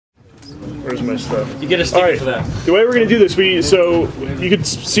Where's my stuff? You get a sticker for that. The way we're going to do this, so you could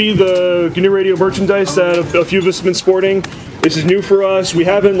see the GNU Radio merchandise that a few of us have been sporting. This is new for us. We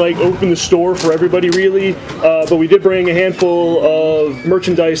haven't opened the store for everybody really, but we did bring a handful of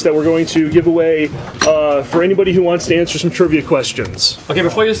merchandise that we're going to give away for anybody who wants to answer some trivia questions. Okay,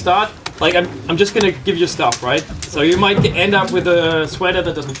 before you start, I'm just gonna give you stuff, right? So you might end up with a sweater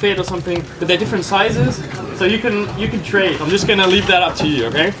that doesn't fit or something, but they're different sizes, so you can trade. I'm just gonna leave that up to you,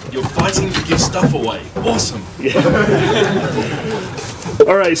 okay? You're fighting to give stuff away. Awesome. Yeah.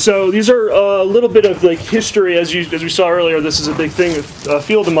 All right, so these are a little bit of history, as we saw earlier. This is a big thing, a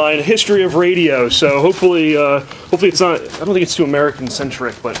field of mine, history of radio. So hopefully it's not. I don't think it's too American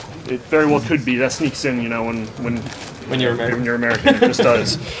centric, but it very well could be. That sneaks in, when you're American. When you're American, it just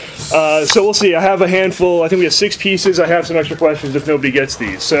does. So we'll see. I have a handful. I think we have 6 pieces. I have some extra questions if nobody gets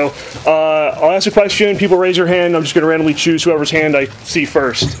these. So I'll ask a question. People raise your hand. I'm just going to randomly choose whoever's hand I see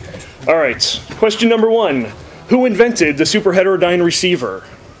first. All right. Question number 1. Who invented the super heterodyne receiver?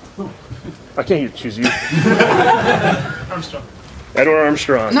 I can't even choose you. Armstrong. Edward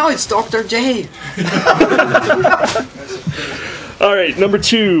Armstrong. No, it's Dr. J. All right, number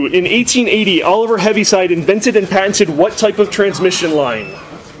 2. In 1880, Oliver Heaviside invented and patented what type of transmission line?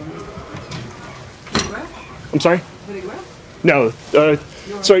 I'm sorry? No.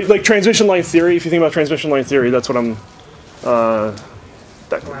 Sorry, transmission line theory. If you think about transmission line theory, that's what I'm...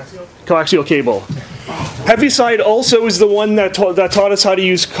 coaxial cable. Heaviside also is the one that taught us how to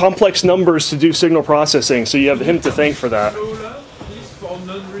use complex numbers to do signal processing, so you have him to thank for that. Oh,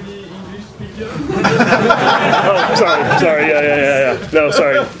 sorry, yeah. No,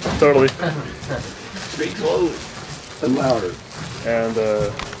 sorry, totally. Pretty close. And louder. And,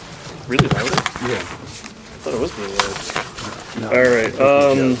 really louder? Yeah. I thought it was really loud. No.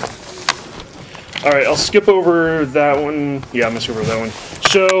 All right, I'll skip over that one. Yeah, I'm gonna skip over that one.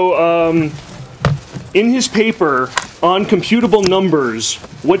 So, in his paper on computable numbers,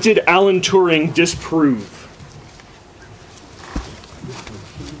 what did Alan Turing disprove?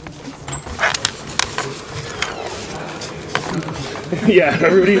 Yeah,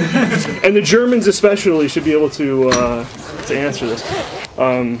 everybody, and the Germans especially should be able to answer this.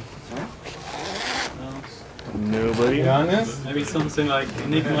 Nobody. Maybe something like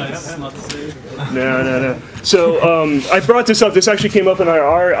Enigma is not safe. No. So I brought this up. This actually came up in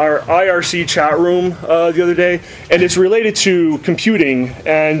our IRC chat room the other day, and it's related to computing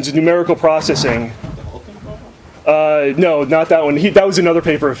and numerical processing. No, not that one. That was another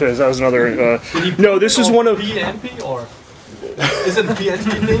paper of his. That was another. No, this is one of. PNP or is it a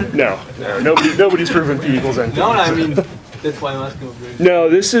PNP thing? No. Nobody's proven P equals NP. No, I mean. That's why I'm asking. No,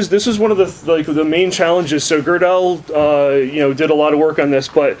 this is one of the main challenges. So Gödel, did a lot of work on this,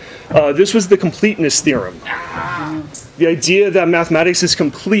 but this was the completeness theorem. The idea that mathematics is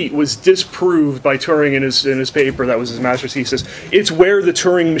complete was disproved by Turing in his paper. That was his master's thesis. It's where the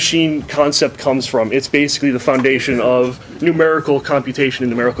Turing machine concept comes from. It's basically the foundation of numerical computation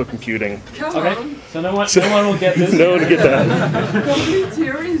and numerical computing. Okay, so no one will get this. No one will get that. Complete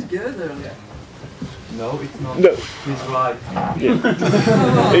theory is good though. No, it's not. No. He's right.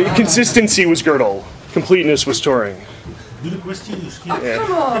 Yeah. Consistency was Gödel. Completeness was Turing. The question is Come on!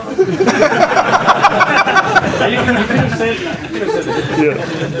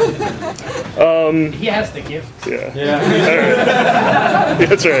 Yeah. he has the gift. Yeah. Yeah. Right.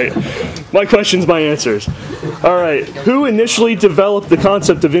 That's right. My questions, my answers. All right. Who initially developed the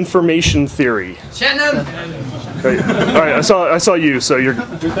concept of information theory? Shannon! All right. I saw you. So you're.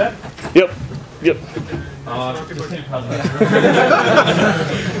 With that? Yep.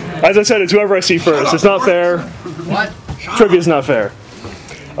 As I said, it's whoever I see first. It's not fair. What? Trivia is not fair.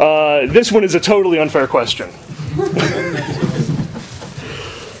 This one is a totally unfair question.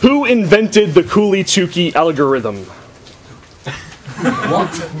 Who invented the Cooley-Tukey algorithm?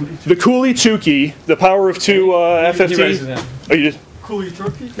 What? The Cooley-Tukey, the power of 2 FFT. Oh, you did?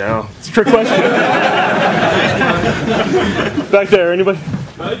 Cooley-Tukey? No, it's a trick question. Back there, anybody?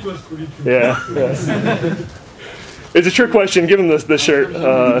 It was Cooley-Tukey. Yeah. It's a trick question. Give him the shirt.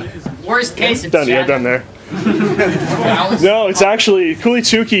 Worst case, it's Down there. No, it's actually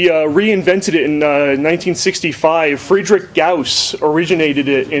Cooley-Tukey reinvented it in 1965. Friedrich Gauss originated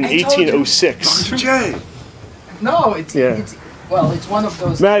it in 1806. Jay. No, it's well, it's one of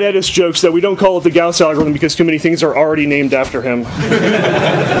those. Matt Edis jokes that we don't call it the Gauss algorithm because too many things are already named after him.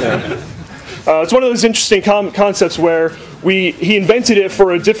 It's one of those interesting concepts where he invented it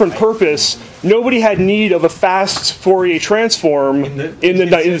for a different purpose. Nobody had need of a fast Fourier transform in the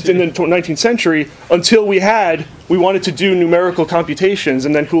 19th century until we wanted to do numerical computations,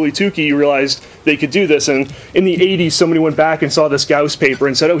 and then Cooley-Tukey realized they could do this. And in the 80s, somebody went back and saw this Gauss paper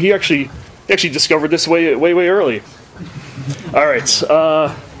and said, oh, he actually He actually discovered this way early. All right,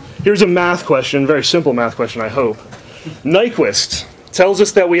 here's a math question, very simple math question, I hope. Nyquist tells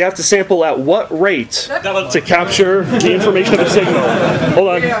us that we have to sample at what rate to capture the information of a signal. Hold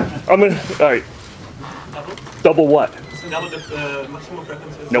on, I'm gonna, all right. Double what? Double the maximum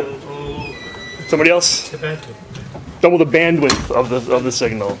frequency. Nope. Somebody else? Double the bandwidth of the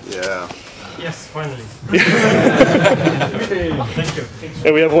signal. Yeah. Yes, finally. Thank you.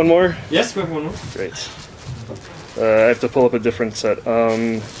 And we have one more? Yes, we have one more. Great. I have to pull up a different set.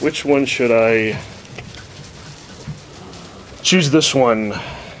 Which one should I choose? This one.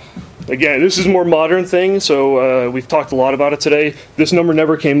 Again, this is a more modern thing, so we've talked a lot about it today. This number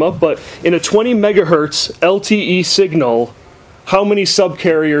never came up, but in a 20 megahertz LTE signal, how many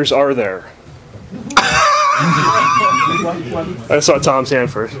subcarriers are there? I saw Tom's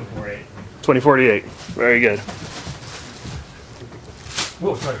hand first. 2048. Very good.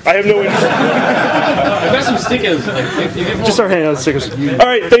 Whoa, sorry. I have no interest. I've got some stickers. Just start handing out stickers. All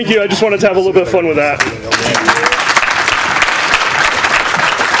right, thank you. I just wanted to have a little bit of fun with that.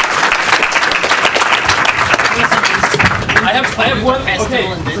 I have one. Okay, so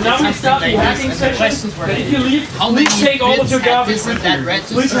now we start the hacking session. But if you leave, please take all of your garbage with you.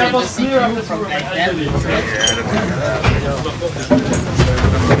 Please help us clear up this room as you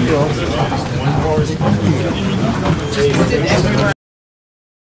leave.